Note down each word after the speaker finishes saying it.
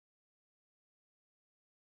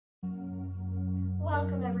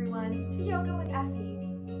Welcome everyone to Yoga with Effie.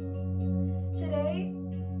 Today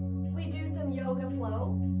we do some yoga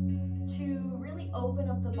flow to really open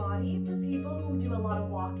up the body for people who do a lot of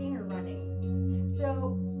walking or running.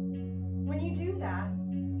 So when you do that,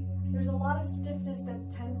 there's a lot of stiffness that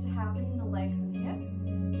tends to happen in the legs and hips.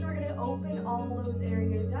 So we're going to open all those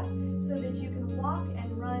areas up so that you can walk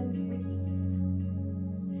and run with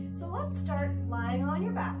ease. So let's start lying on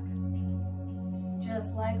your back,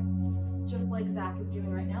 just like Zach is doing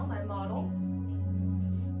right now, my model.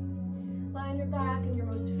 Lie on your back in your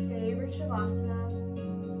most favorite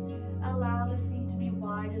Shavasana. Allow the feet to be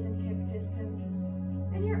wider than hip distance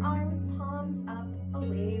and your arms palms up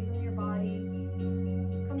away from your body.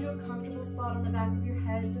 Come to a comfortable spot on the back of your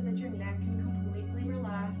head so that your neck can completely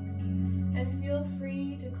relax, and feel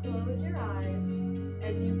free to close your eyes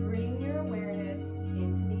as you bring your awareness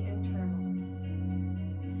into the internal.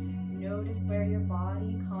 Notice where your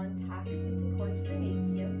body contacts the supports beneath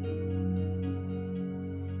you.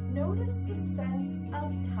 Notice the sense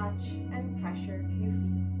of touch and pressure you feel.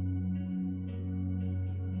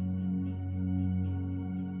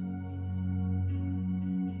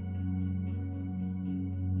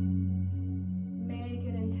 Make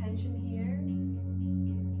an intention here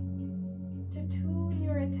to tune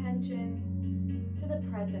your attention to the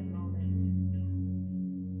present moment.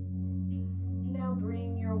 Now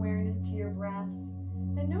bring your awareness to your breath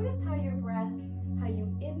and notice how you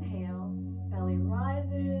inhale, belly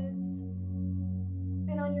rises,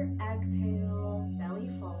 and on your exhale, belly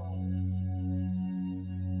falls.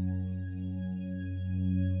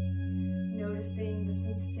 Noticing the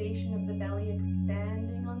sensation of the belly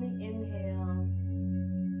expanding on the inhale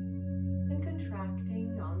and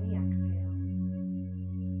contracting on the exhale.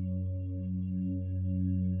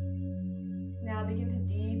 Now begin to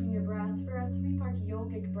deepen your breath for a three-part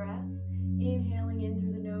yogic breath. Inhaling in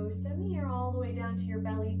through the nose, send the air all the way down to your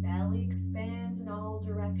belly. Belly expands in all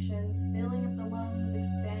directions, filling up the lungs,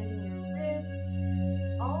 expanding your ribs,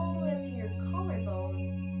 all the way up to your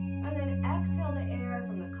collarbone. And then exhale the air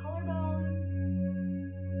from the collarbone.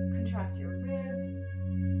 Contract your ribs.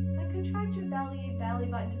 And contract your belly, belly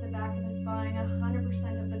button to the back of the spine.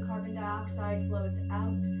 100% of the carbon dioxide flows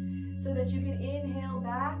out so that you can inhale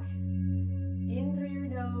back in through your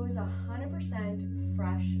nose, 100%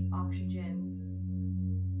 fresh oxygen.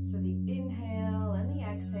 So the inhale and the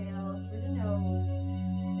exhale through the nose,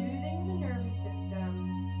 soothing the nervous system.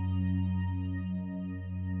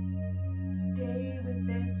 Stay with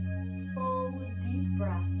this full, deep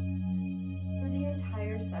breath for the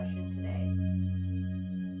entire session today.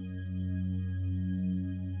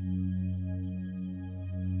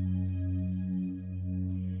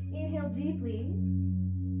 Inhale deeply.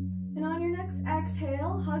 And on your next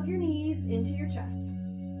exhale, hug your knees into your chest.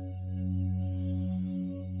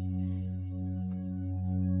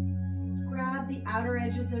 Grab the outer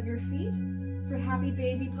edges of your feet. For happy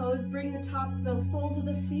baby pose, bring the tops, the soles of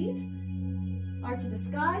the feet are to the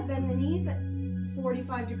sky. Bend the knees at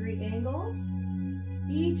 45-degree angles.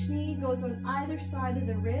 Each knee goes on either side of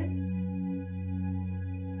the ribs.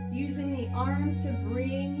 Using the arms to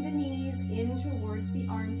bring the knees in towards the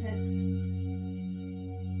armpits.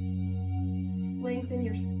 Lengthen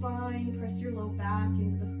your spine, press your low back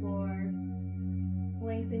into the floor.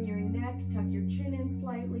 Lengthen your neck, tuck your chin in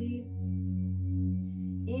slightly.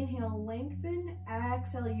 Inhale, lengthen.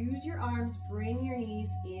 Exhale, use your arms, bring your knees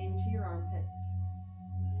into your armpits.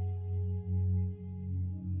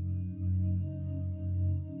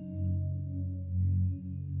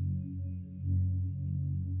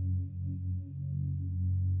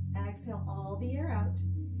 Exhale all the air out.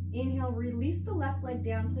 Inhale, release the left leg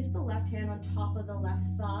down, place the left hand on top of the left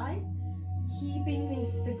thigh,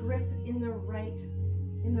 keeping the grip in the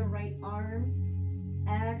right arm.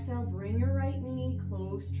 Exhale, bring your right knee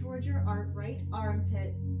close towards your right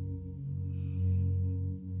armpit.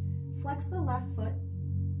 Flex the left foot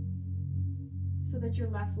so that your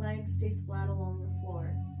left leg stays flat along the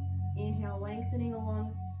floor. Inhale, lengthening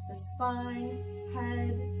along the spine,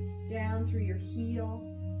 head, down through your heel.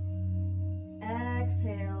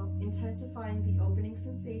 Exhale, intensifying the opening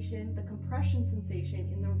sensation, the compression sensation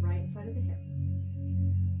in the right side of the hip.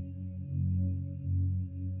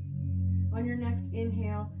 On your next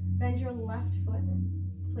inhale, bend your left foot,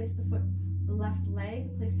 place the left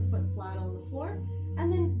leg, place the foot flat on the floor,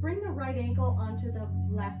 and then bring the right ankle onto the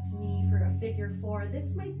left knee for a figure four.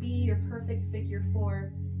 This might be your perfect figure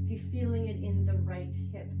four if you're feeling it in the right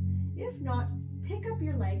hip. If not, pick up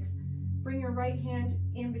your legs. Bring your right hand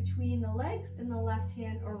in between the legs and the left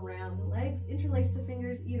hand around the legs. Interlace the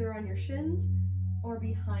fingers either on your shins or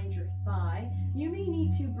behind your thigh. You may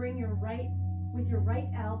need to bring your right With your right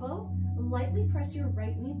elbow, lightly press your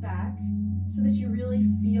right knee back so that you really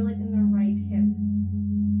feel it in the right hip.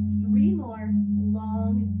 3 more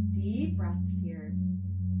long, deep breaths here.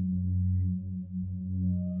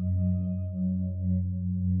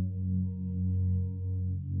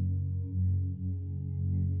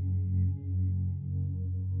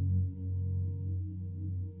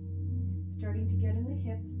 Starting to get in the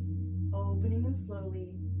hips, opening them slowly,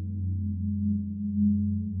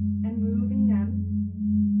 and moving them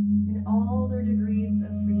in all their degrees of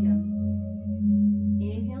freedom.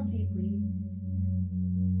 Inhale deeply.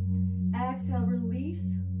 Exhale, release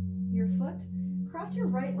your foot. Cross your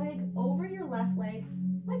right leg over your left leg,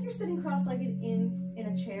 like you're sitting cross-legged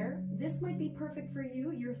in a chair. This might be perfect for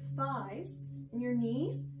you. Your thighs and your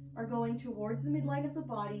knees are going towards the midline of the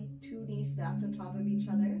body, 2 knees stacked on top of each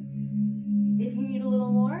other. If you need a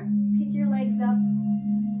little more, pick your legs up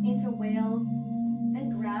into whale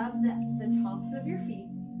and grab the tops of your feet.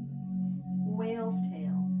 Whale's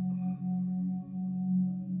tail.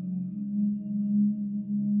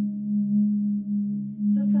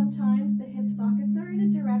 So sometimes the hip sockets are in a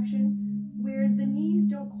direction where the knees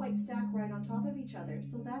don't quite stack right on top of each other.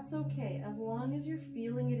 So that's okay, as long as you're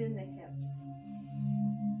feeling it in the hips.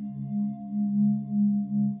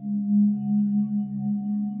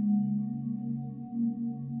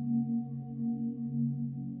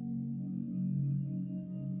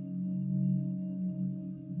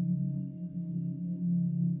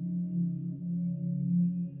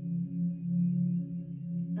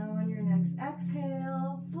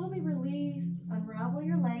 Exhale, slowly release, unravel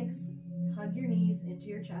your legs, hug your knees into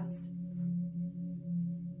your chest.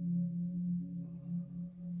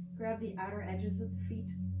 Grab the outer edges of the feet.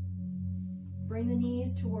 Bring the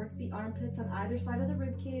knees towards the armpits on either side of the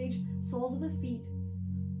rib cage, soles of the feet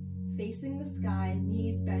facing the sky,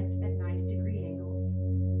 knees bent at 90-degree angles.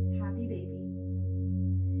 Happy baby.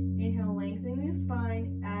 Inhale, lengthening the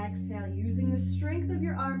spine. Exhale, using the strength of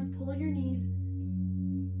your arms, pull your knees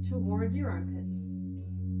towards your armpits.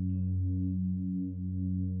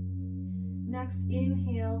 Next,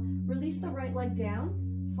 inhale, release the right leg down,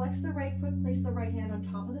 flex the right foot, place the right hand on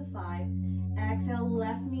top of the thigh. Exhale,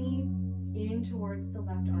 left knee in towards the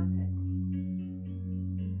left armpit.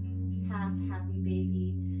 Half happy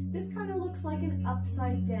baby. This kind of looks like an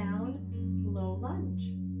upside down low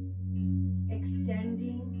lunge.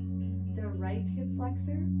 Extending the right hip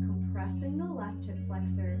flexor, compressing the left hip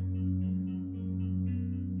flexor.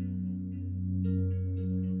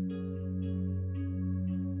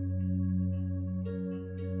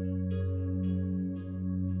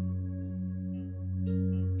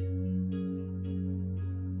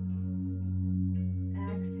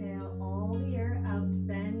 Exhale all the air out,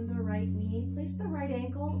 bend the right knee, place the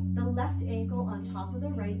left ankle on top of the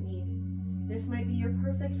right knee. This might be your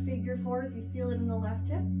perfect figure 4 if you feel it in the left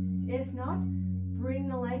hip. If not, bring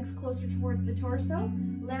the legs closer towards the torso,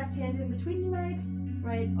 left hand in between the legs,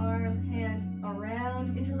 right arm, hand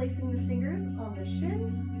around, interlacing the fingers on the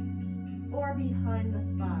shin or behind the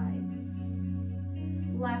thigh.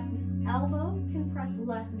 Left elbow can press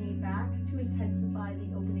left knee back to intensify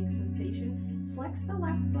the opening sensation. Flex the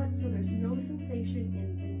left foot so there's no sensation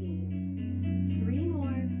in the knee. 3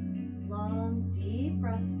 more long, deep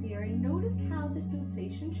breaths here, and notice how the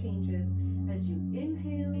sensation changes as you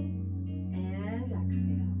inhale and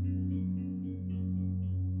exhale.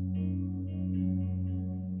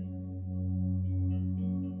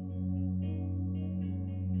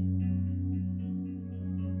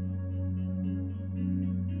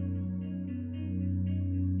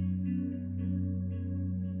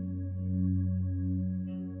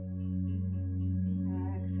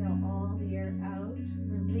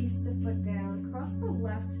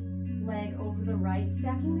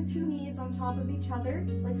 Stacking the 2 knees on top of each other,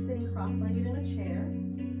 like sitting cross-legged in a chair.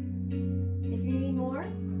 If you need more,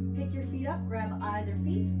 pick your feet up, grab either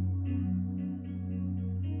feet.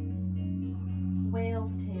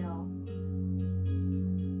 Whale's tail.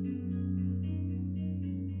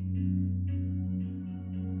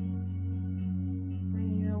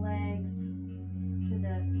 Bringing the legs to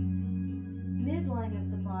the midline of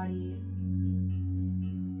the body.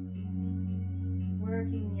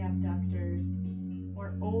 Working the abductors.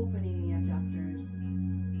 Or opening the abductors.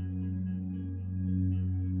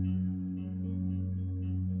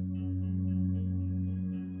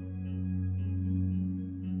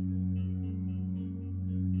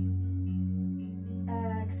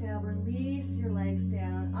 Exhale, release your legs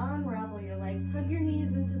down, unravel your legs, hug your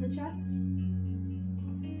knees into the chest.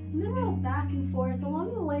 And then roll back and forth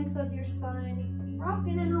along the length of your spine,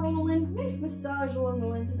 rocking and rolling, nice massage along the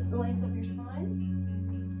length of your spine.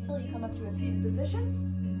 Until you come up to a seated position.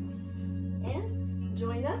 And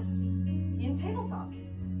join us in tabletop.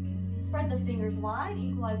 Spread the fingers wide,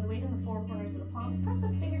 equalize the weight in the four corners of the palms. Press the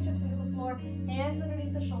fingertips into the floor, hands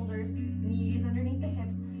underneath the shoulders, knees underneath the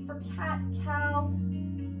hips. For cat-cow,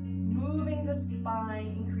 moving the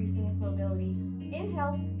spine, increasing its mobility.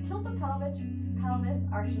 Inhale, tilt the pelvis,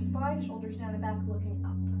 arch the spine, shoulders down and back, looking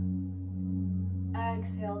up.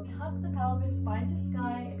 Exhale, tuck the pelvis, spine to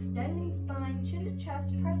sky, extending the spine, chin to chest,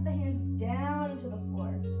 press the hands down into the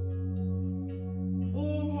floor.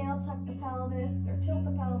 Inhale, tuck the pelvis, or tilt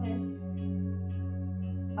the pelvis,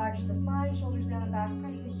 arch the spine, shoulders down and back,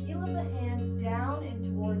 press the heel of the hand down and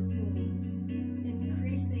towards the knees,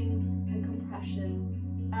 increasing the compression.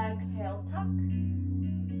 Exhale, tuck.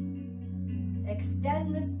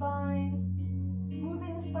 Extend the spine,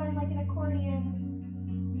 moving the spine like an accordion.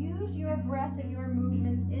 Use your breath and your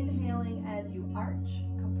movement, inhaling as you arch,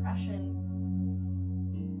 compression.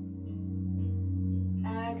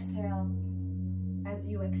 Exhale, as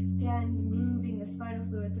you extend, moving the spinal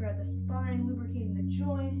fluid throughout the spine, lubricating the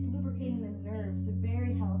joints, lubricating the nerves.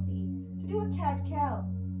 Very healthy. To do a cat-cow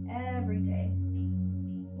every day.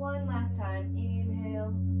 One last time,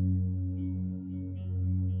 inhale.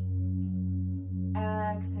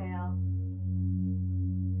 Exhale.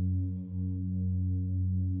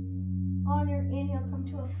 On your inhale, come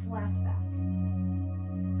to a flat back.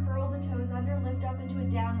 Curl the toes under, lift up into a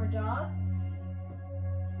downward dog.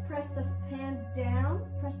 Press the hands down,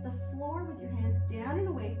 press the floor with your hands down and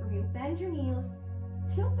away from you. Bend your knees,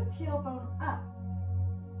 tilt the tailbone up.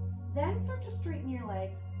 Then start to straighten your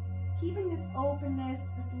legs, keeping this openness,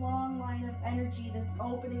 this long line of energy, this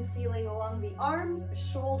opening feeling along the arms,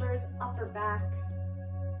 shoulders, upper back.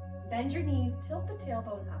 Bend your knees, tilt the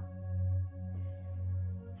tailbone up.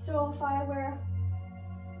 So if I were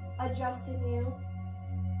adjusting you,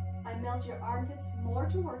 I melt your armpits more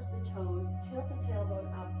towards the toes, tilt the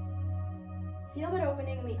tailbone up. Feel that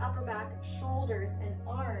opening in the upper back, shoulders and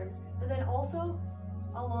arms, but then also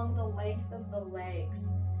along the length of the legs.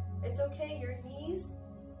 It's okay, your knees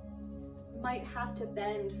might have to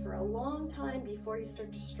bend for a long time before you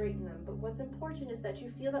start to straighten them, but what's important is that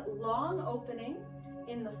you feel that long opening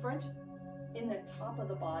in the front, in the top of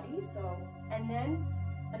the body, and then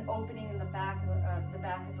an opening in the back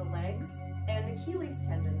of the legs and Achilles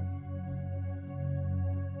tendon.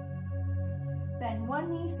 Bend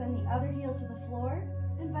one knee, send the other heel to the floor,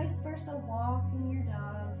 and vice versa, walking your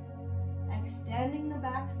dog, extending the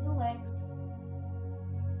backs of the legs.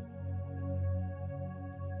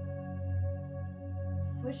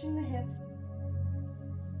 Swishing the hips.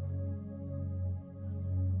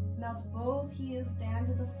 Melt both heels down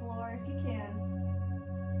to the floor if you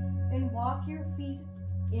can. And walk your feet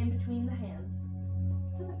in between the hands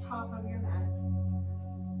to the top of your mat.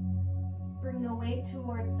 Bring the weight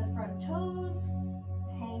towards the front toes.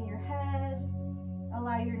 Hang your head.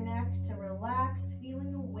 Allow your neck to relax,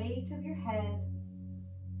 feeling the weight of your head.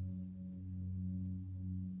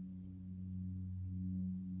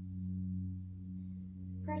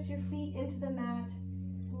 Press your feet into the mat.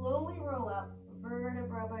 Slowly roll up,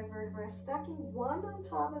 vertebra by vertebra, stacking one on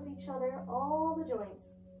top of each other, all the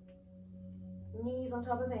joints. Knees on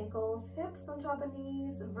top of ankles, hips on top of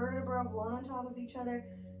knees, vertebra one on top of each other,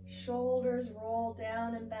 shoulders roll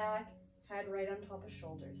down and back, head right on top of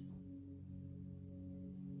shoulders.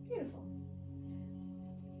 Beautiful.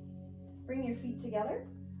 Bring your feet together.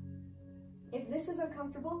 If this is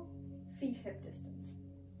uncomfortable, feet hip distance.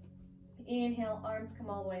 Inhale, arms come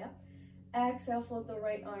all the way up. Exhale, float the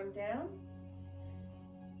right arm down.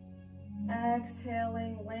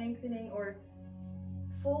 Exhaling, lengthening or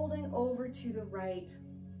folding over to the right.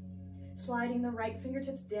 Sliding the right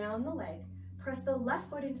fingertips down the leg. Press the left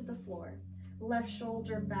foot into the floor. Left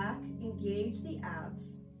shoulder back, engage the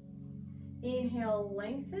abs. Inhale,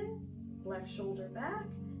 lengthen, left shoulder back.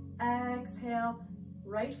 Exhale,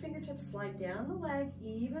 right fingertips slide down the leg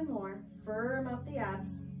even more. Firm up the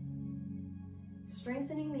abs.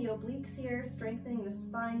 Strengthening the obliques here, strengthening the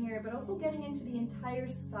spine here, but also getting into the entire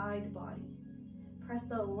side body. Press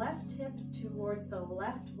the left hip towards the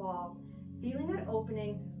left wall, feeling that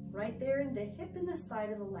opening right there in the hip and the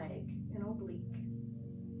side of the leg, an oblique.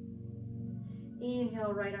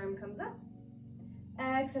 Inhale, right arm comes up.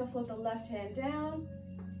 Exhale, float the left hand down,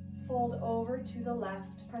 fold over to the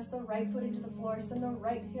left. Press the right foot into the floor, send the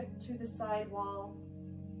right hip to the side wall.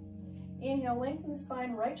 Inhale, lengthen the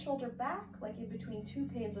spine, right shoulder back, like in between two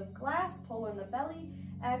panes of glass, pull in the belly.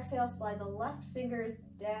 Exhale, slide the left fingers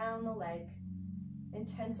down the leg,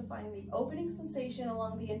 intensifying the opening sensation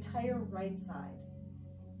along the entire right side.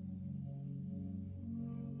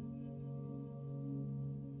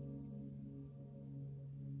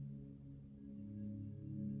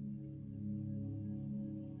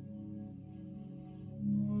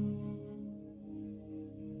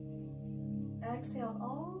 Exhale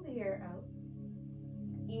all the air out.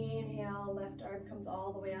 Inhale, left arm comes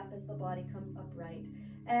all the way up as the body comes upright.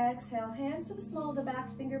 Exhale, hands to the small of the back,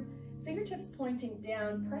 fingertips pointing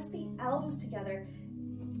down. Press the elbows together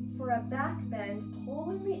for a back bend. Pull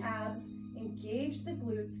in the abs, engage the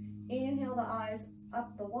glutes. Inhale, the eyes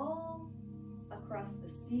up the wall, across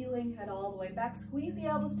the ceiling, head all the way back. Squeeze the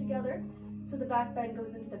elbows together so the back bend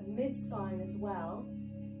goes into the mid-spine as well.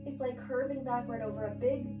 It's like curving backward over a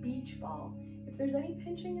big beach ball. If there's any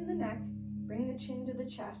pinching in the neck, bring the chin to the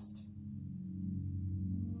chest.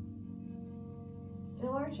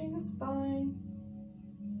 Still arching the spine,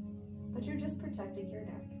 but you're just protecting your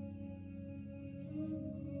neck.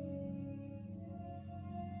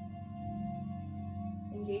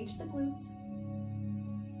 Engage the glutes.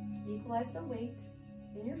 Equalize the weight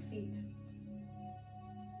in your feet.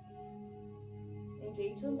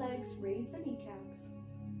 Engage the legs, raise the kneecaps.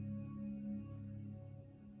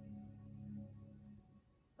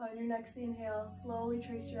 On your next inhale, slowly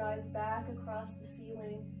trace your eyes back across the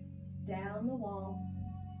ceiling, down the wall.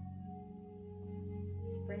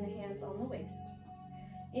 Bring the hands on the waist.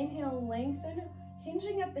 Inhale, lengthen,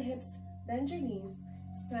 hinging at the hips, bend your knees,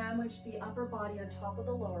 sandwich the upper body on top of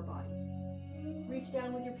the lower body. Reach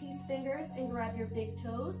down with your peace fingers and grab your big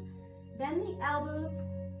toes. Bend the elbows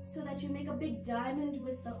so that you make a big diamond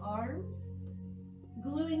with the arms,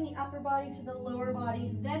 gluing the upper body to the lower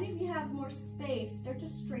body. Then if you have more space, start to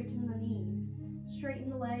straighten the knees. Straighten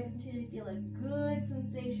the legs until you feel a good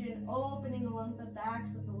sensation opening along the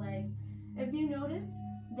backs of the legs. If you notice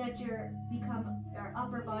that your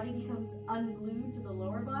upper body becomes unglued to the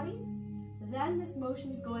lower body, then this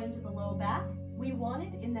motion is going to the low back. We want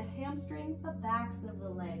it in the hamstrings, the backs of the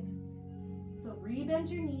legs. So rebend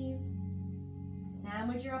your knees,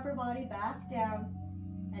 sandwich your upper body back down,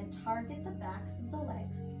 and target the backs of the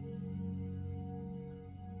legs.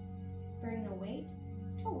 Bring the weight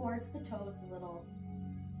towards the toes a little.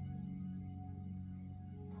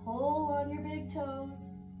 Pull on your big toes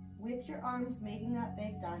with your arms making that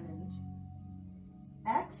big diamond.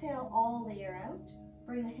 Exhale all the air out.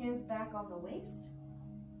 Bring the hands back on the waist.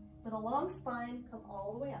 With a long spine, come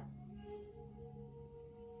all the way up.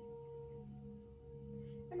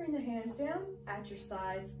 And bring the hands down at your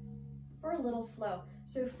sides for a little flow.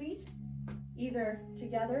 So feet either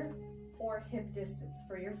together or hip distance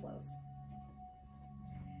for your flows.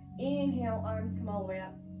 Inhale, arms come all the way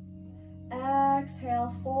up.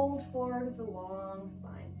 Exhale, fold forward with the long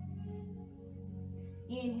spine.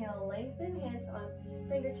 Inhale, lengthen, hands on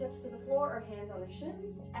fingertips to the floor or hands on the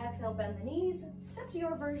shins. Exhale, bend the knees. Step to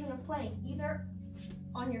your version of plank, either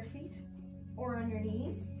on your feet or on your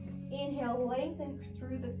knees. Inhale, lengthen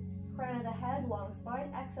through the crown of the head, long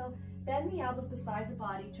spine. Exhale, bend the elbows beside the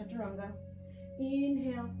body, chaturanga.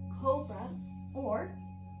 Inhale, cobra or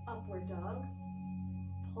upward dog.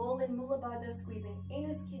 Pull in mula baddha, squeezing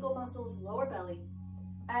inner kegel muscles, lower belly.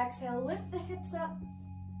 Exhale, lift the hips up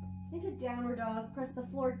into downward dog. Press the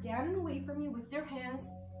floor down and away from you with your hands.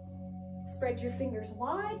 Spread your fingers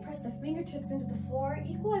wide, press the fingertips into the floor.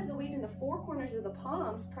 Equalize the weight in the four corners of the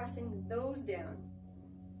palms, pressing those down.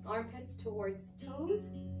 Armpits towards the toes.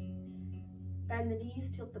 Bend the knees,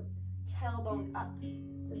 tilt the tailbone up.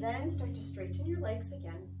 Then start to straighten your legs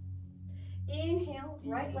again. Inhale,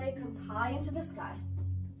 right leg comes high into the sky.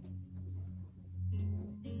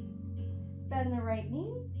 Bend the right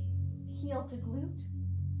knee, heel to glute.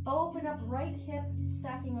 Open up right hip,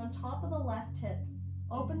 stacking on top of the left hip.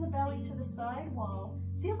 Open the belly to the side wall.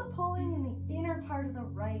 Feel the pulling in the inner part of the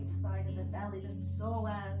right side of the belly, the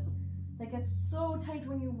psoas, that gets so tight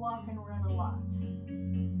when you walk and run a lot.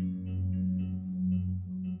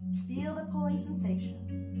 Feel the pulling sensation.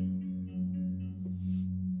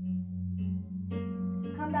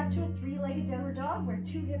 Come back to a three-legged downward dog where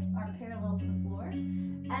two hips are parallel to the floor.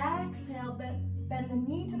 Exhale, bend the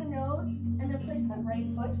knee to the nose, and then place the right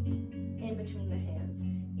foot in between the hands.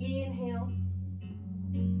 Inhale.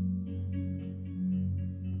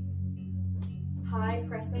 High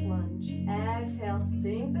crescent lunge. Exhale,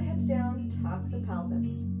 sink the hips down, tuck the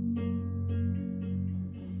pelvis.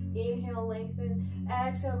 Inhale, lengthen.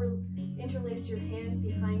 Exhale, interlace your hands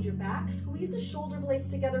behind your back. Squeeze the shoulder blades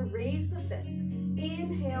together, raise the fists.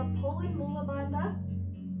 Inhale, pull in mula bandha.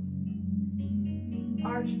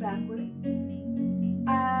 Arch backward.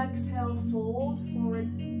 Exhale, fold forward.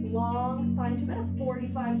 Long spine to about a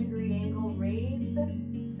 45-degree angle. Raise the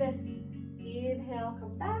fists. Inhale,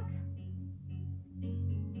 come back.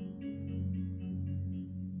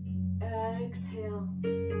 Exhale,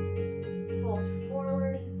 fold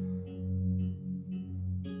forward.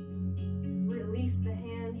 Release the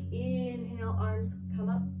hands. Inhale, arms come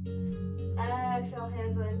up. Exhale,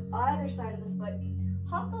 hands on either side of the foot.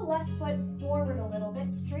 Hop the left foot forward a little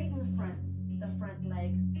bit, straighten the front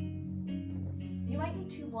leg. You might need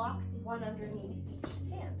 2 blocks, one underneath each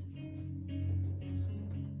hand.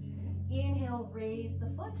 Inhale, raise the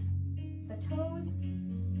foot, the toes.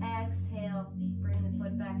 Exhale, bring the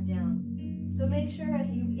foot back down. So make sure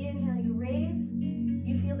as you inhale, you raise,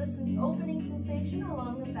 you feel this opening sensation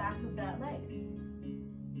along the back of that leg.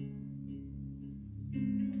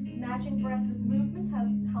 Matching breath with movement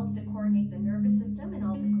helps to coordinate the nervous system and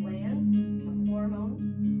all the glands, the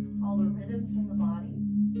hormones, all the rhythms in the body.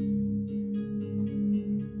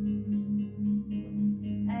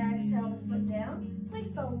 Exhale the foot down.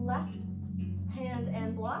 Place the left hand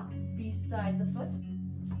and block beside the foot.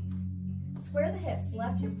 Square the hips,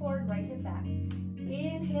 left hip forward, right hip back.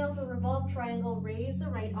 Inhale for revolved triangle, raise the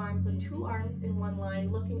right arm, so 2 arms in one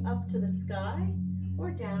line, looking up to the sky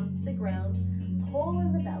or down to the ground. Pull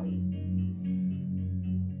in the belly.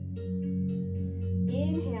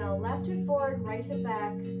 Inhale, left hip forward, right hip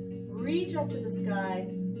back. Reach up to the sky.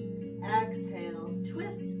 Exhale,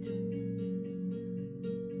 twist.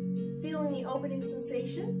 Feeling the opening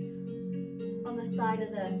sensation on the side of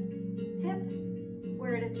the hip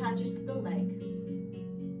where it attaches to the leg.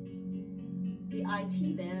 The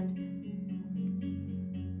IT band.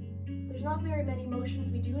 There's not very many motions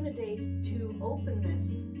we do in a day to open this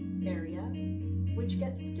area, which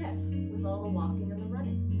gets stiff with all the walking and the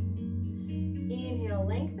running. Inhale,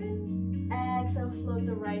 lengthen. Exhale, float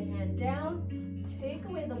the right hand down. Take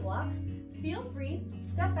away the blocks. Feel free,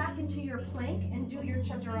 step back into your plank and do your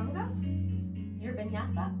chaturanga, your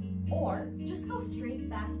vinyasa, or just go straight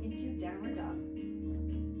back into downward dog.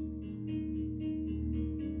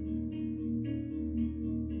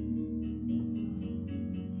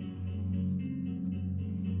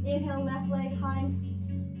 Inhale, left leg high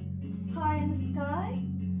in the sky,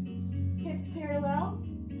 hips parallel,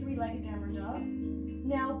 3-legged downward dog.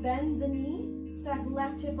 Now bend the knee, stack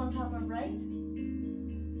left hip on top of right,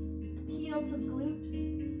 heel to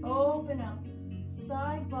glute, open up,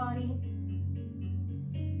 side body,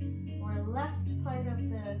 or left part of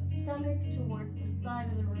the stomach towards the side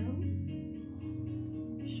of the room.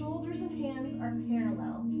 Shoulders and hands are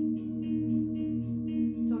parallel.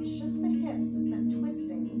 So it's just the hips, it's a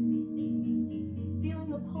twisting. Feeling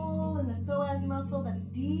the pull in the psoas muscle that's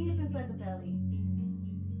deep inside the belly.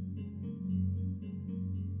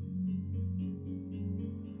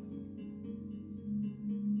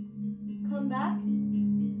 Come back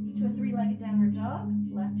to a 3-legged downward dog.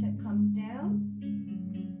 Left hip comes down.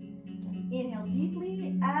 Inhale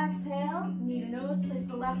deeply, exhale, knee to nose, place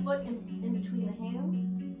the left foot in between the hands.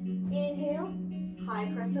 Inhale, high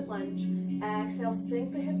crescent lunge. Exhale,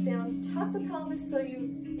 sink the hips down, tuck the pelvis so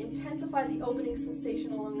you intensify the opening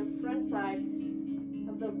sensation along the front side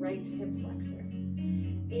of the right hip flexor.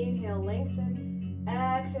 Inhale, lengthen.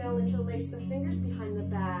 Exhale, interlace the fingers behind the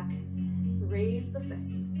back. Raise the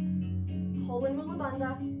fists. Pull in Mula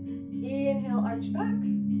Bandha. Inhale, arch back.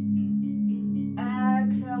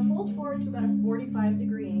 Exhale, fold forward to about a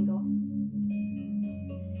 45-degree angle.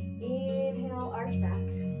 Inhale, arch back.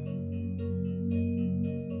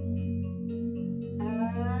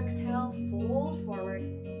 Exhale, fold forward.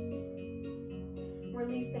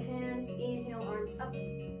 Release the hands. Inhale, arms up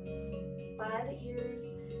by the ears.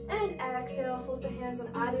 And exhale, float the hands on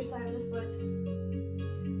either side of the foot.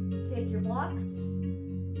 Take your blocks.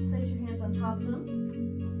 Place your hands on top of them.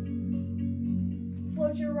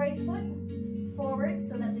 Float your right foot forward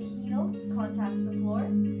so that the heel contacts the floor.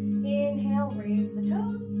 Inhale, raise the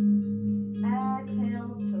toes.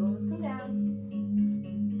 Exhale, toes come down.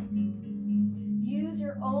 Use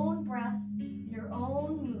your own breath, your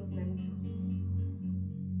own movement.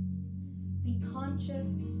 Be conscious.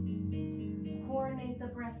 Coordinate the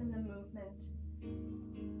breath and the movement.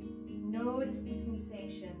 Notice the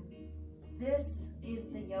sensation. This is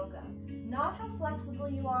the yoga. Not how flexible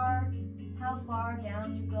you are, how far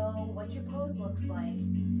down you go, what your pose looks like.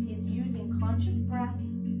 It's using conscious breath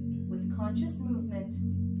with conscious movement,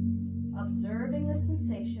 observing the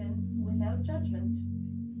sensation without judgment.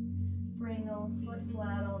 Bring the foot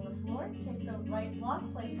flat on the floor. Take the right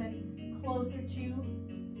block, place it closer to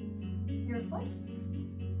your foot.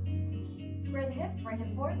 Square the hips, right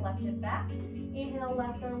hip forward, left hip back. Inhale,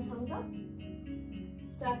 left arm comes up.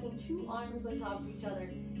 Stacking 2 arms on top of each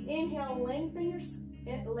other. Inhale, lengthen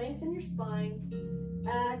your spine.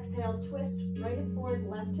 Exhale, twist, right hip forward,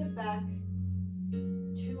 left hip back.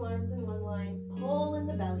 2 arms in one line. Pull in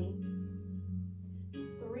the belly.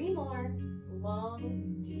 3 more long,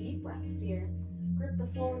 deep breaths here. Grip the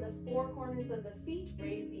floor with the 4 corners of the feet.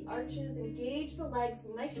 Raise the arches. Engage the legs.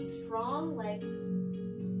 Nice, strong legs.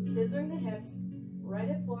 Scissoring the hips. right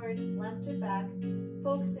hip forward, left hip back,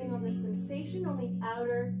 focusing on the sensation on the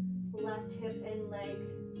outer left hip and leg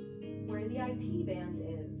where the IT band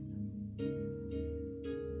is.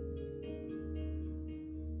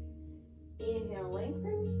 Inhale,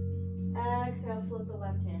 lengthen. Exhale, float the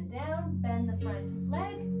left hand down, bend the front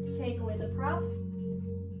leg, take away the props,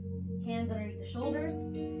 hands underneath the shoulders.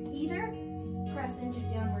 Either press into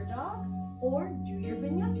downward dog or do your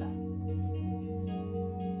vinyasa.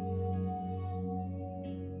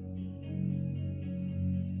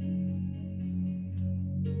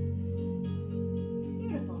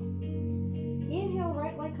 Beautiful. Inhale,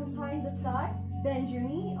 right leg comes high in the sky, bend your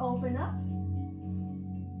knee, open up.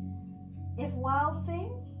 If wild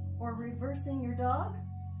thing or reversing your dog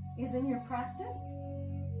is in your practice,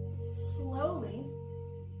 slowly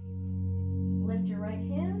lift your right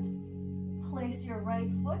hand, place your right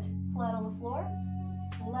foot flat on the floor,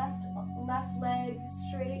 left leg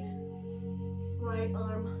straight, right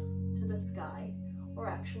arm to the sky, or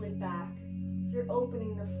actually back. So you're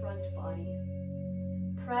opening the front body.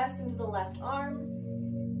 Press into the left arm,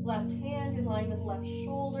 left hand in line with left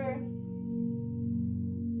shoulder,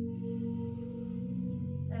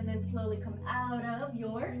 and then slowly come out of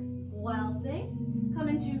your wild thing. Come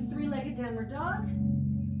into three-legged downward dog,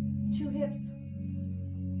 two hips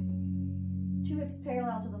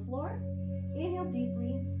parallel to the floor. Inhale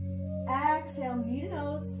deeply. Exhale, knee to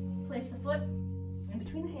nose. Place the foot in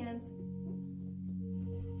between the hands.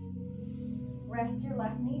 Rest your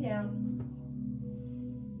left knee down.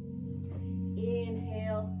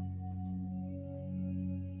 Inhale,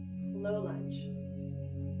 low lunge.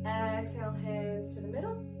 Exhale, hands to the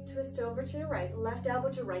middle. Twist over to your right. Left elbow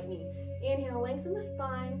to right knee. Inhale, lengthen the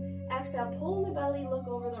spine. Exhale, pull in the belly, look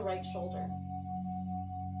over the right shoulder.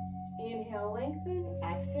 Inhale, lengthen.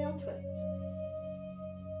 Exhale, twist.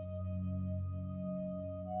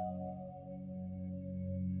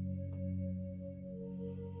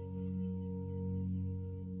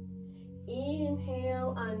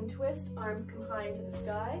 Inhale, untwist, arms come high into the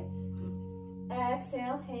sky.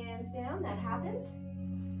 Exhale, hands down. That happens.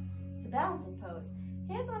 It's a balancing pose.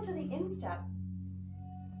 Hands onto the instep.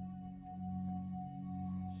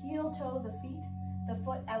 Heel toe the feet, the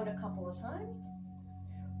foot out a couple of times.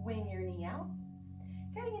 Wing your knee out,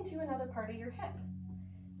 getting into another part of your hip.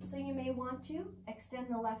 So you may want to extend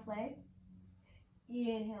the left leg.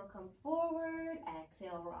 Inhale, come forward.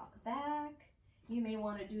 Exhale, rock back. You may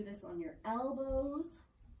want to do this on your elbows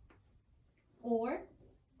or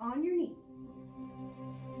on your knee.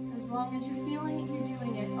 As long as you're feeling it, you're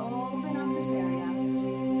doing it. Open up this area.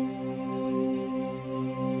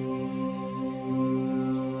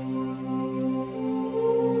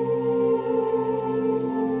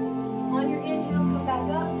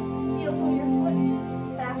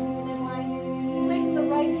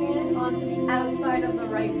 Onto the outside of the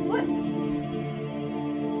right foot.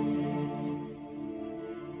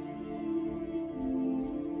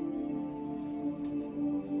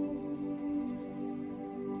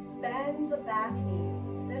 Bend the back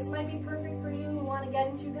knee. This might be perfect for you who want to get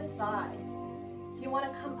into the thigh. If you want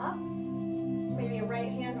to come up, maybe a right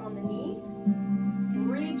hand on the knee,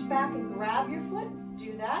 reach back and grab your foot,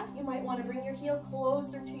 do that. You might want to bring your heel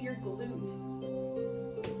closer to your glute.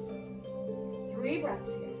 3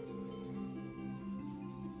 breaths here.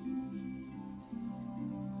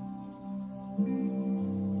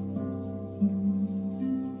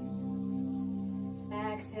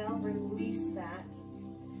 Exhale, release that.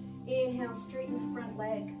 Inhale, straighten the front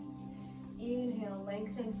leg. Inhale,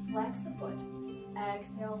 lengthen, flex the foot.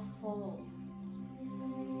 Exhale, fold.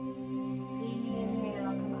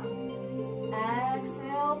 Inhale, come up.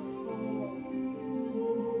 Exhale, fold.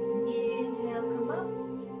 Inhale, come up.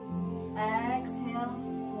 Exhale,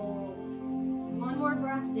 fold. One more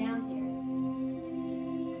breath down here.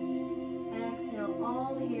 Exhale,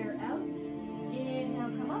 all the air out.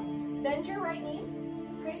 Inhale, come up. Bend your right knee.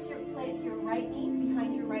 Place your right knee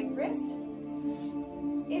behind your right wrist.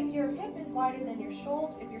 If your hip is wider than your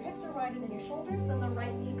shoulder, if your hips are wider than your shoulders, then the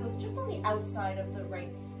right knee goes just on the outside of the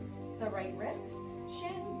right wrist.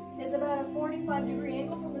 Shin is about a 45-degree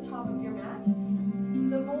angle from the top of your mat.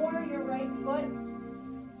 The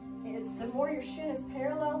more your shin is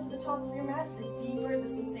parallel to the top of your mat, the deeper the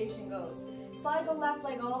sensation goes. Slide the left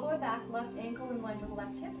leg all the way back, left ankle in line with the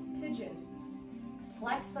left hip, pigeon.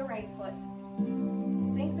 Flex the right foot.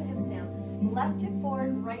 Sink the hips down. Left hip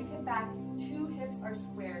forward, right hip back. 2 hips are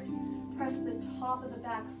squared. Press the top of the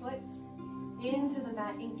back foot into the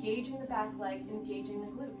mat, engaging the back leg, engaging the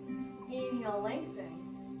glutes. Inhale, lengthen.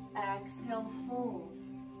 Exhale, fold.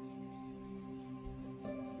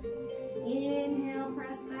 Inhale,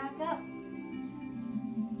 press back up.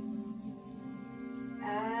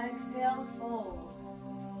 exhale, fold.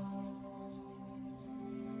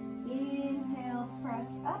 Inhale, press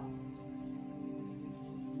up.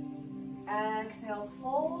 Exhale,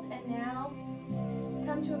 fold, and now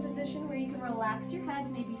come to a position where you can relax your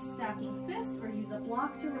head, maybe stacking fists, or use a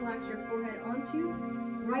block to relax your forehead onto.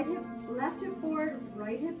 Right hip, left hip forward,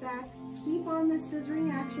 right hip back. Keep on this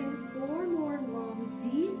scissoring action. 4 more long,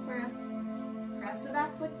 deep breaths. Press the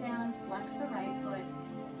back foot down, flex the right foot.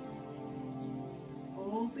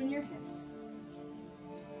 Open your hips.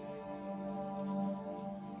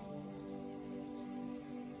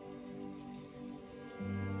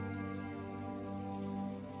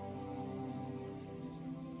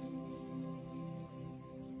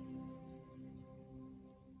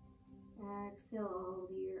 Exhale all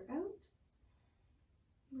the air out.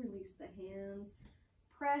 Release the hands.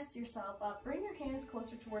 Press yourself up. Bring your hands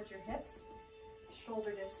closer towards your hips,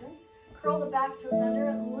 shoulder distance. Curl the back toes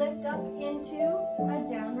under, lift up into a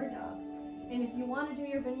downward dog. And if you want to do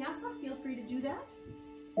your vinyasa, feel free to do that.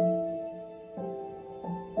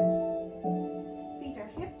 Feet are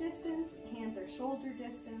hip distance, hands are shoulder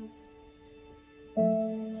distance.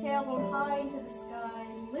 Tailbone high into the sky,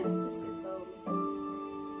 lift the sit bones.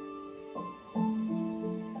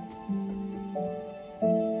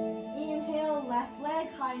 Left leg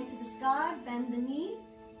high into the sky, bend the knee.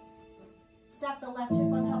 Stack the left hip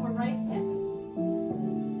on top of right hip.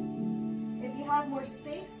 If you have more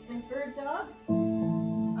space than bird dog,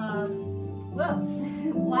 whoa,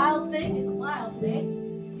 wild thing, it's wild today,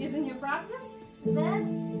 is in your practice,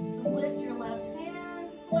 then lift your left hand,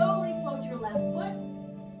 slowly float your left foot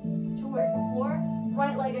towards the floor.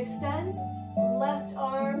 Right leg extends, left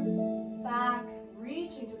arm back,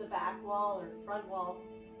 reaching to the back wall or front wall.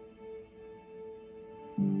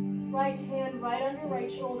 Right hand right under right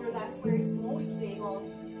shoulder, that's where it's most stable.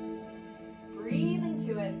 Breathe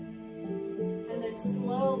into it. And then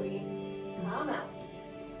slowly come out.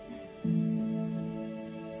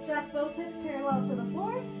 Stack both hips parallel to the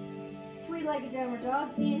floor. 3-legged downward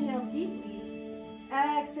dog. Inhale deeply.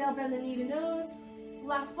 Exhale, bend the knee to nose.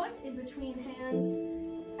 Left foot in between hands.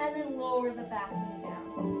 And then lower the back knee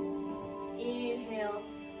down. Inhale,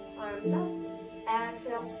 arms up.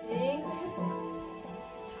 Exhale, sink the hips down.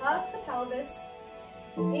 Tuck the pelvis.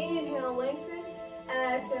 Inhale, lengthen.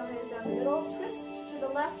 Exhale, hands down the middle. Twist to the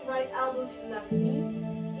left, right elbow to left knee.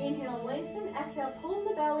 Inhale, lengthen. Exhale, pull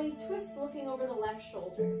the belly. Twist, looking over the left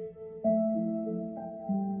shoulder.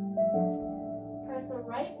 Press the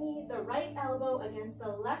right knee, the right elbow against the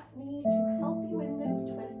left knee to help you in this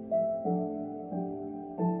twist.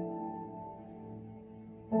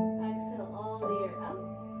 Exhale, all the air out.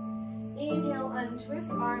 Inhale,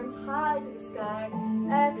 untwist, arms high to the sky.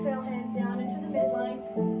 Exhale, hands down into the midline.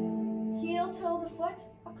 Heel toe the foot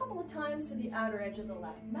a couple of times to the outer edge of the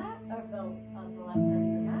left mat, or the left part of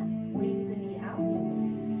your mat. Wave the knee out.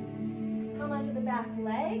 Come onto the back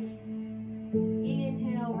leg.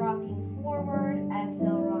 Inhale, rocking forward.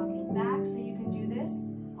 Exhale, rocking back. So you can do this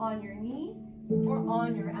on your knee or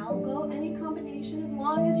on your elbow. Any combination, as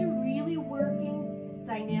long as you're really working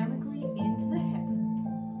dynamically into the hip.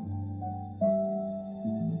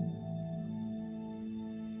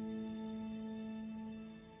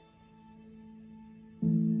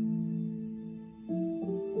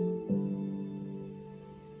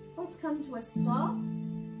 Come to a stop,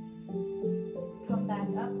 come back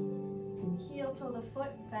up, heel toe the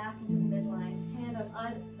foot back into the midline, hand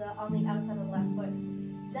on the outside of the left foot,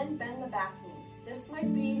 then bend the back knee. This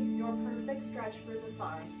might be your perfect stretch for the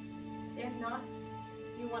thigh. If not,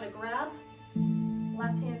 you want to grab,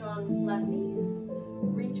 left hand on left knee,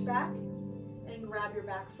 reach back, and grab your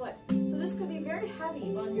back foot. So this could be very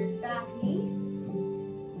heavy on your back knee.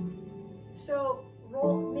 So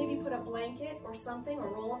roll, maybe put a blanket or something, or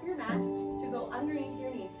roll up your mat to go underneath your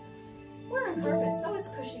knee. We're on carpet, so it's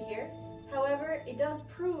cushy here. However, it does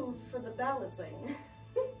prove for the balancing.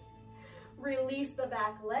 Release the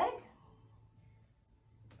back leg.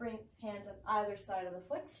 Bring hands on either side of the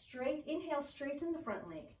foot. Straight, inhale, straighten the front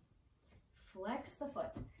leg. Flex the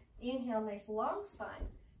foot. Inhale, nice long spine.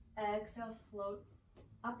 Exhale, float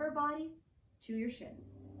upper body to your shin.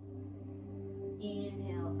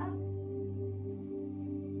 Inhale, up.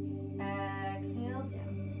 Exhale,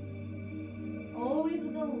 down. Always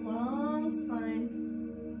with a long spine.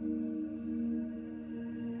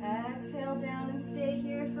 Exhale down and stay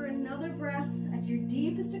here for another breath at your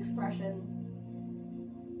deepest expression.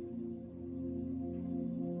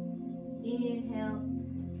 Inhale,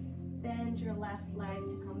 bend your left leg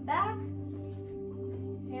to come back.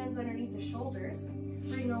 Hands underneath the shoulders.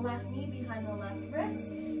 Bring the left knee behind the left wrist.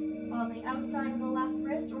 On the outside of the left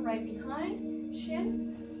wrist or right behind. Shin.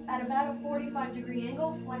 At about a 45-degree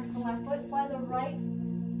angle, flex the left foot, slide the right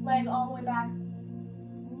leg all the way back.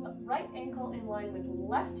 Right ankle in line with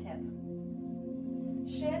left hip.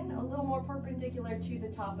 Shin a little more perpendicular to the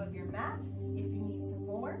top of your mat if you need some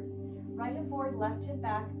more. Right hip forward, left hip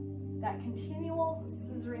back. That continual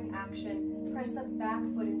scissoring action. Press the back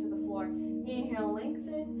foot into the floor. Inhale,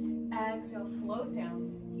 lengthen. Exhale, float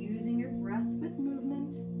down. Using your breath with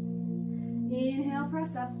movement. Inhale,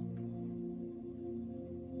 press up.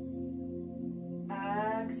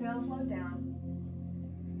 Exhale, float down.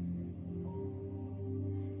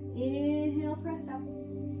 Inhale, press up.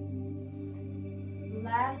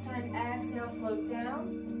 Last time, exhale, float down.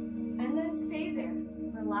 And then stay there.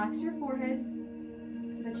 Relax your forehead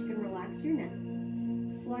so that you can relax your neck.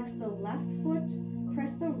 Flex the left foot.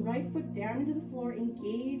 Press the right foot down into the floor.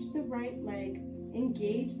 Engage the right leg.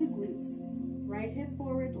 Engage the glutes. Right hip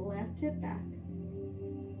forward, left hip back.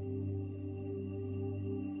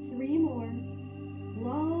 3 more.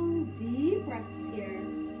 Long, deep breaths here.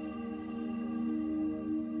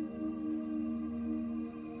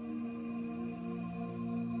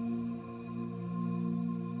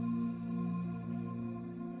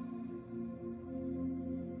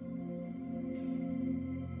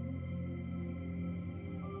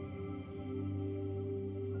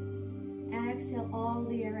 Exhale all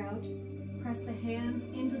the air out. Press the hands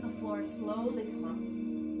into the floor. Slowly come up.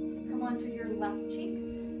 Come onto your left cheek.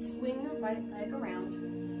 Swing the right leg around.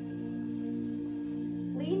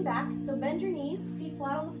 Lean back. So bend your knees. Feet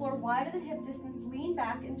flat on the floor, wider than hip distance. Lean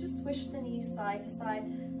back and just swish the knees side to side.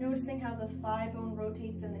 Noticing how the thigh bone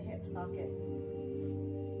rotates in the hip socket.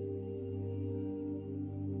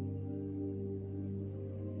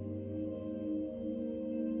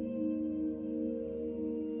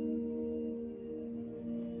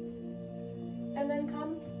 And then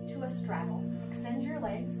come to a straddle. Extend your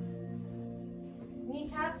legs.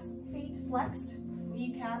 Kneecaps, feet flexed.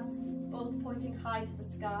 Kneecaps both pointing high to the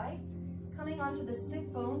sky. Coming onto the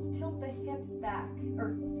sit bones, tilt the hips back,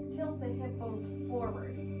 or tilt the hip bones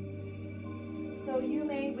forward. So you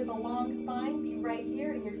may, with a long spine, be right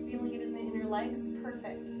here and you're feeling it in the inner legs.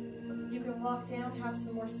 Perfect. You can walk down, have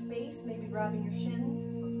some more space, maybe grabbing your shins,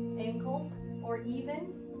 ankles, or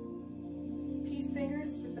even peace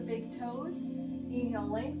fingers with the big toes. Inhale,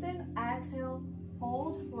 lengthen. Exhale,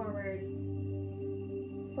 fold forward.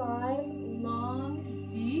 5 long,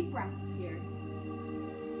 deep breaths here.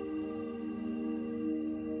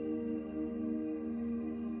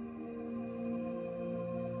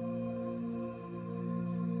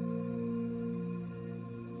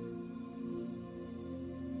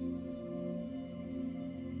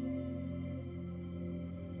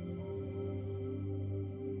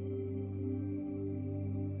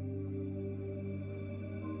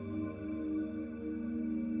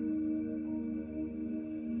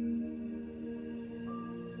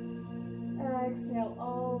 Exhale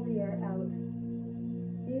all the air out.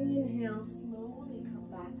 Inhale, slowly come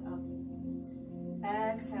back up.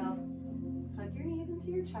 Exhale, hug your knees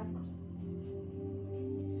into your chest.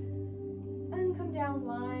 And come down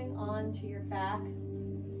lying onto your back.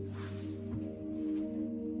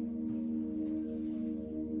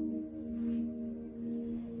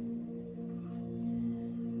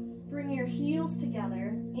 Bring your heels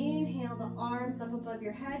together. Inhale the arms up above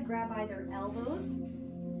your head. Grab either elbows.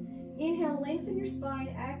 Inhale, lengthen your spine.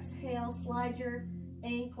 Exhale, slide your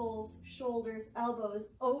ankles, shoulders, elbows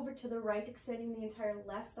over to the right, extending the entire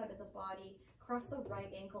left side of the body. Cross the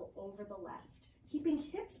right ankle over the left, keeping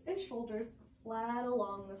hips and shoulders flat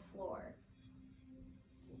along the floor.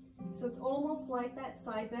 So it's almost like that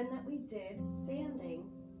side bend that we did standing,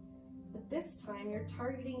 but this time you're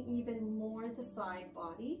targeting even more the side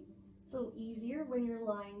body. It's a little easier when you're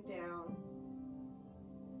lying down.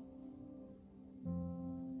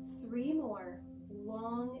 3 more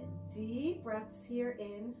long, deep breaths here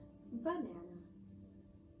in banana.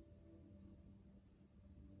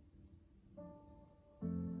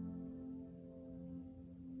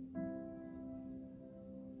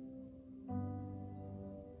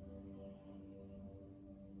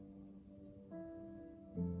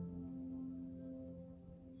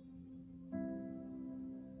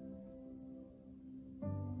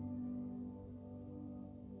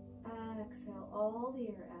 Exhale all the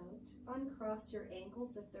air out. Uncross your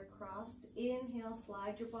ankles if they're crossed. Inhale,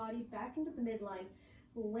 slide your body back into the midline.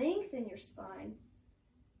 Lengthen your spine.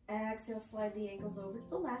 Exhale, slide the ankles over to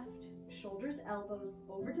the left. Shoulders, elbows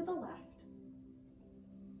over to the left.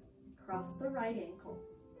 Cross the right ankle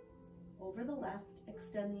over the left.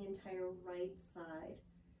 Extend the entire right side.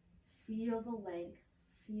 Feel the length.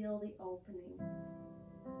 Feel the opening.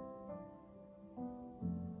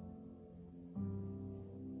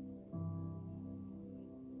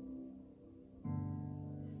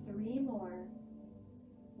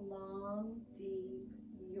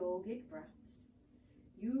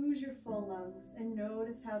 use your full lungs and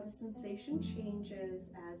notice how the sensation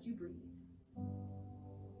changes as you breathe.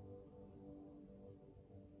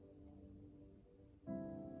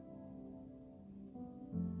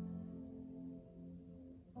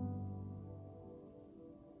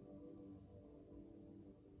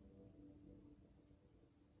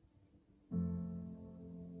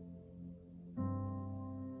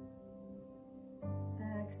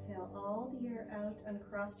 Exhale all the air out and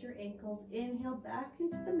across your ankles. Inhale back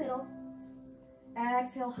into the middle.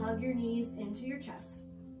 Exhale, hug your knees into your chest.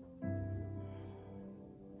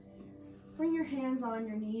 Bring your hands on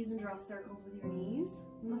your knees and draw circles with your knees,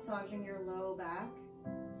 massaging your low back.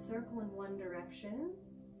 Circle in one direction,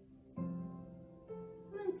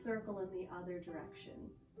 and then circle in the other direction.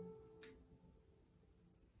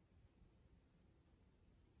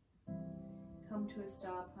 Come to a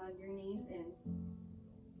stop, hug your knees in.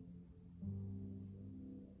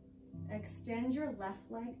 Extend your left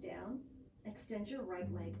leg down, extend your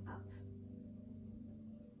right leg up.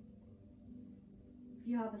 If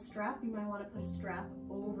you have a strap, you might want to put a strap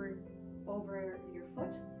over your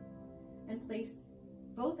foot and place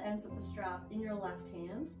both ends of the strap in your left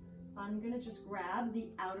hand. I'm going to just grab the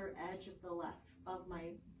outer edge of my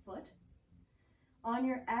foot. On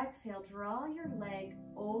your exhale, draw your leg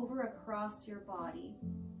over across your body.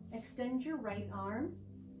 Extend your right arm,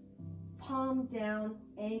 palm down,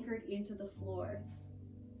 anchored into the floor.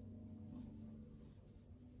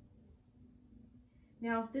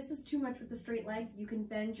 Now, if this is too much with the straight leg, you can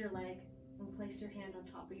bend your leg and place your hand on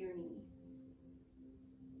top of your knee.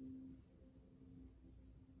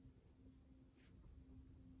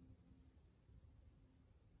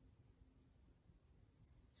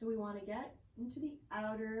 So we want to get into the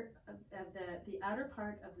outer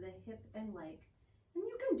part of the hip and leg. And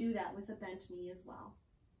you can do that with a bent knee as well.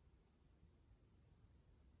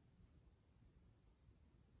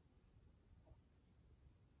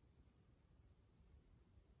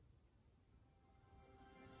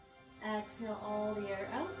 Exhale all the air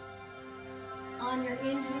out. On your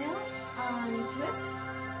inhale, twist.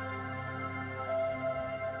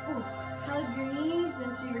 Hug your knees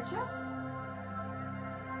into your chest.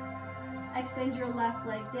 Extend your left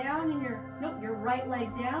leg down and your right leg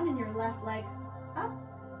down and your left leg up.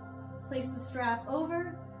 Place the strap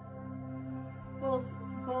over both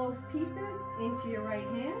pieces into your right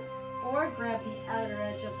hand, or grab the outer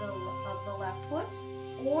edge of the left foot,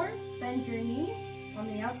 or bend your knee on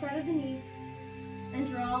the outside of the knee and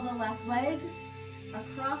draw the left leg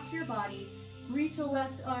across your body. Reach the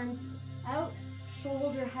left arm out,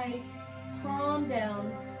 shoulder height, palm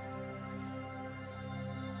down.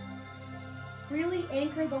 Really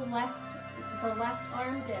anchor the left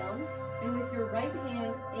arm down, and with your right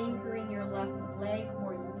hand anchoring your left leg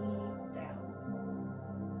or knee down.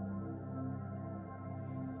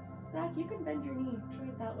 Zach, you can bend your knee. Try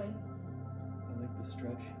it that way. I like the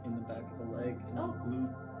stretch in the back of the leg and the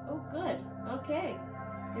glute. Oh, good. Okay.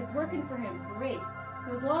 It's working for him. Great.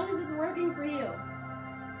 So as long as it's working for you.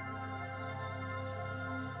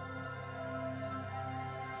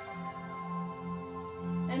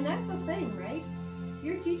 And that's the thing, right?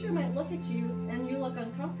 Your teacher might look at you and you look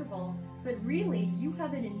uncomfortable, but really you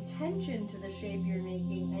have an intention to the shape you're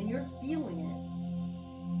making and you're feeling it.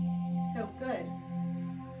 So good.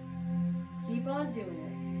 Keep on doing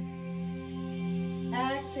it.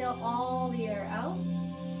 Exhale all the air out.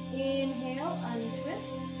 Inhale,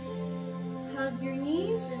 untwist. Hug your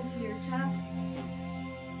knees into your chest.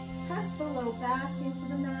 Press the low back into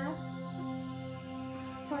the mat.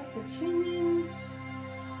 Tuck the chin in.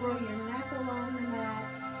 Throw your neck along the mat.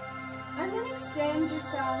 And then extend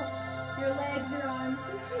yourself, your legs, your arms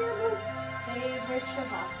into your most favorite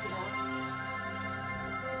Shavasana.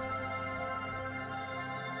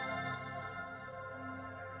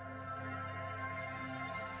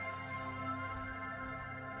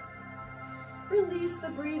 Release the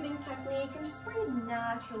breathing technique and just breathe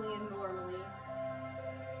naturally and normally.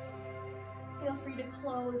 Feel free to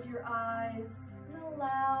close your eyes and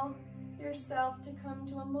allow yourself to come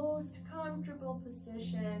to a most comfortable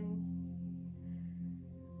position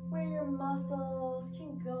where your muscles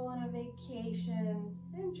can go on a vacation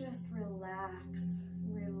and just relax.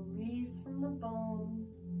 Release from the bone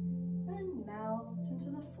and melt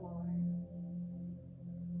into the floor.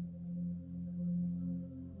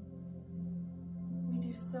 We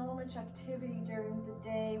do so much activity during the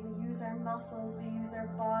day. We use our muscles, we use our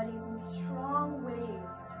bodies in strong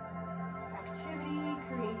ways. Activity,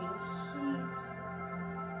 creating heat.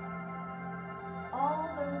 All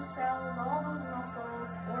those cells, all those muscles,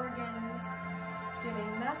 organs,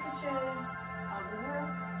 giving messages of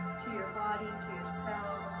work to your body, to your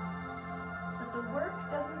cells. But the the work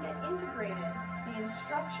doesn't get integrated. The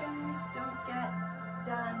instructions don't get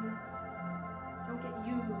done, don't get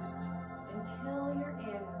used until you're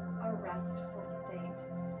in a restful state,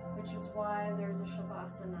 which is why there's a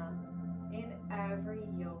Shavasana in every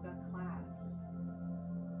yoga class.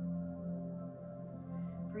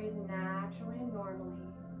 Breathe naturally and normally,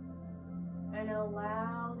 and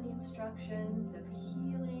allow the instructions of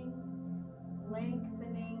healing,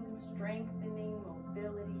 lengthening, strengthening,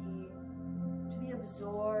 mobility to be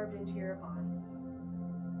absorbed into your body.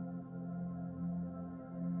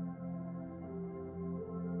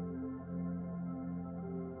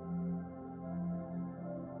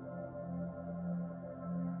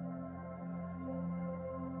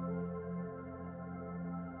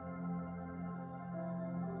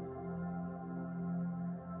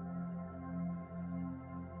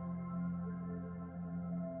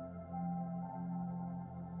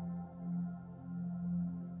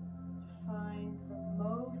 Find the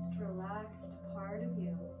most relaxed part of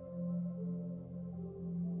you.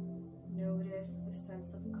 Notice the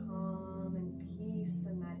sense of calm and peace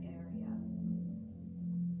in that area.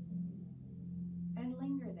 And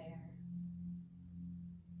linger there.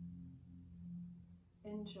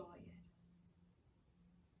 Enjoy it.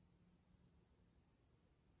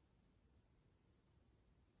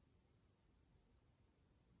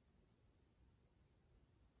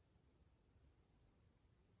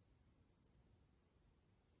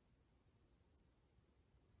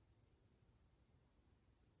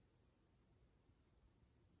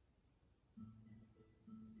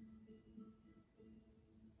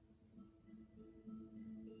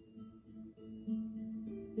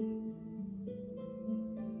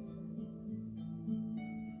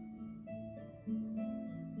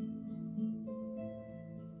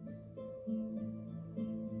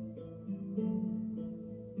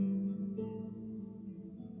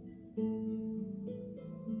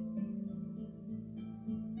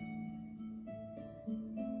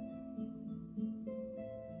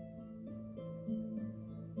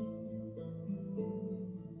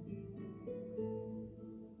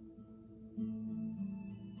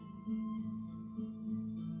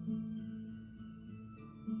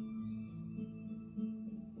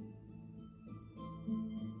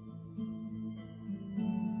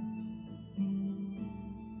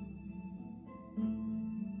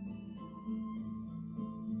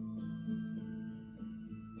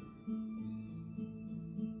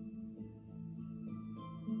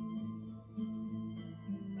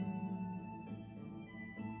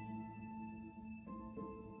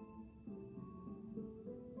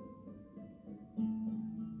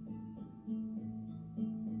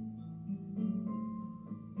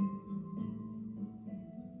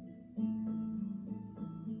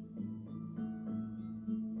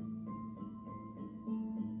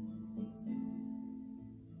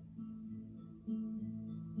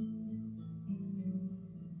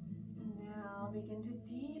 Begin to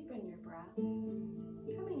deepen your breath,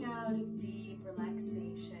 coming out of deep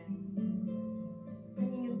relaxation.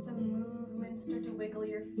 Bringing in some movement, start to wiggle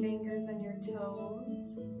your fingers and your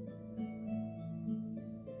toes.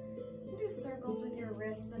 And do circles with your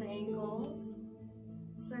wrists and ankles,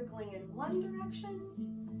 circling in one direction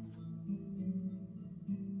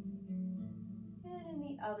and in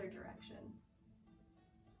the other direction.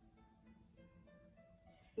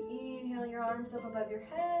 Inhale your arms up above your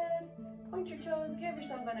head, point your toes, give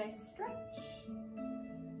yourself a nice stretch.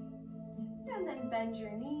 And then bend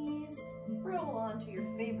your knees, roll onto your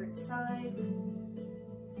favorite side.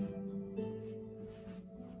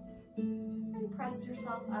 And press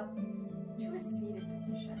yourself up to a seated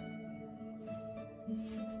position.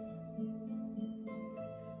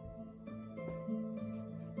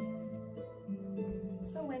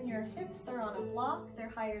 So when your hips are on a block, they're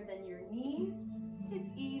higher than your knees. It's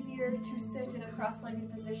easier to sit in a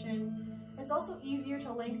cross-legged position. It's also easier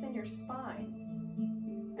to lengthen your spine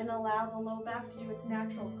and allow the low back to do its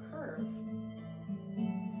natural curve.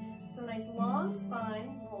 So nice long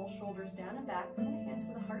spine, roll shoulders down and back, bring the hands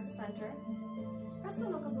to the heart center. Press the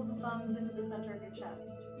knuckles of the thumbs into the center of your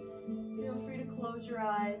chest. Feel free to close your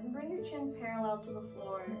eyes and bring your chin parallel to the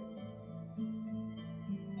floor.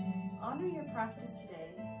 Honor your practice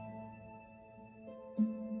today.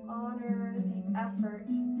 Honor the effort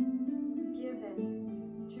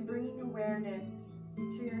given to bringing awareness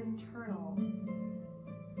to your internal,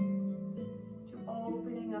 to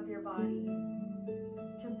opening up your body,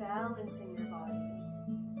 to balancing your body.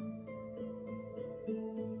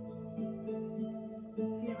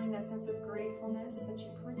 Feeling that sense of gratefulness that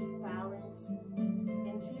you put balance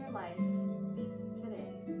into your life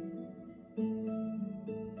today.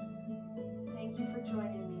 Thank you for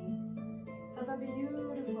joining me. Have a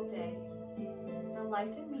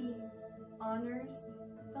light in me honors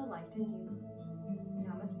the light in you.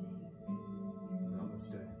 Namaste.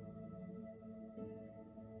 Namaste.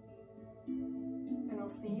 And I'll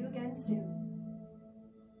see you again soon.